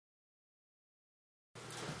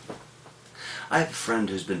I have a friend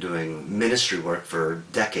who's been doing ministry work for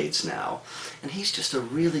decades now, and he's just a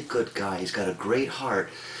really good guy. He's got a great heart,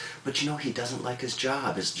 but you know, he doesn't like his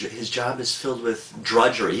job. His job is filled with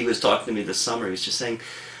drudgery. He was talking to me this summer. He was just saying,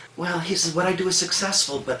 well, he says, what I do is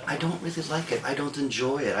successful, but I don't really like it. I don't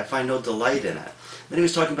enjoy it. I find no delight in it. Then he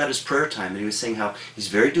was talking about his prayer time, and he was saying how he's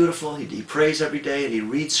very dutiful. He prays every day, and he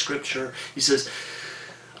reads scripture. He says,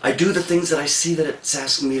 I do the things that I see that it's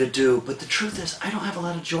asking me to do, but the truth is, I don't have a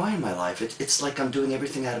lot of joy in my life. It's like I'm doing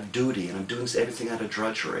everything out of duty, and I'm doing everything out of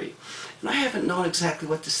drudgery. And I haven't known exactly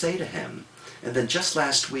what to say to him. And then just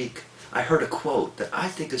last week, I heard a quote that I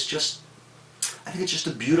think it's just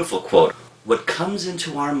a beautiful quote. What comes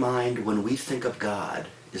into our mind when we think of God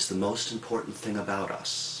is the most important thing about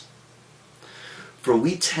us. For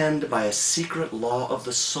we tend by a secret law of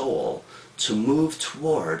the soul to move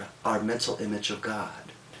toward our mental image of God.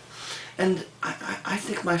 And I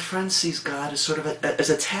think my friend sees God as sort of as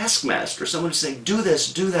a taskmaster, someone who's saying, do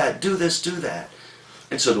this, do that, do this, do that.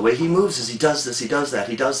 And so the way he moves is he does this, he does that,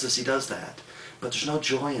 he does this, he does that. But there's no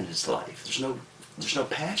joy in his life. There's no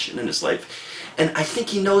passion in his life. And I think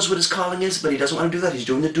he knows what his calling is, but he doesn't want to do that. He's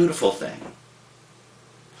doing the dutiful thing.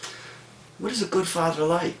 What is a good father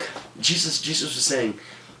like? Jesus was saying,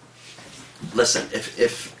 listen,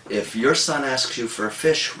 if your son asks you for a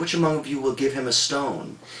fish, which among you will give him a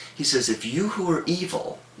stone? He says, if you who are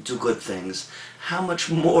evil do good things, how much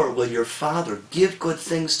more will your Father give good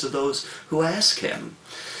things to those who ask him?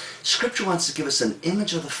 Scripture wants to give us an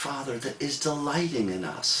image of the Father that is delighting in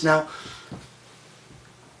us. Now,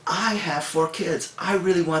 I have 4 kids. I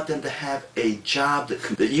really want them to have a job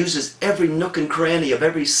that uses every nook and cranny of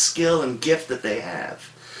every skill and gift that they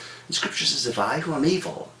have. And Scripture says, if I, who am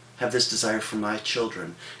evil, have this desire for my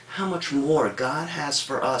children, how much more God has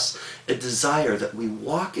for us a desire that we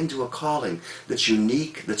walk into a calling that's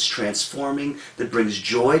unique, that's transforming, that brings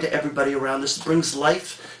joy to everybody around us, that brings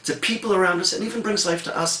life to people around us, and even brings life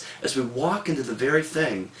to us as we walk into the very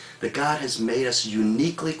thing that God has made us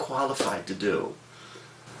uniquely qualified to do.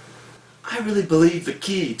 I really believe the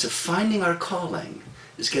key to finding our calling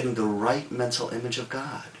is getting the right mental image of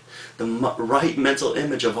God. The right mental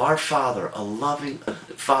image of our Father, a loving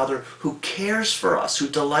Father who cares for us, who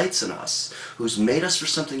delights in us, who's made us for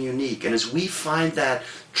something unique. And as we find that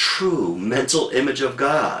true mental image of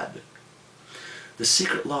God, the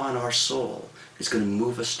secret law in our soul is going to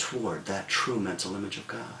move us toward that true mental image of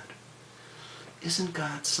God. Isn't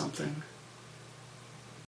God something?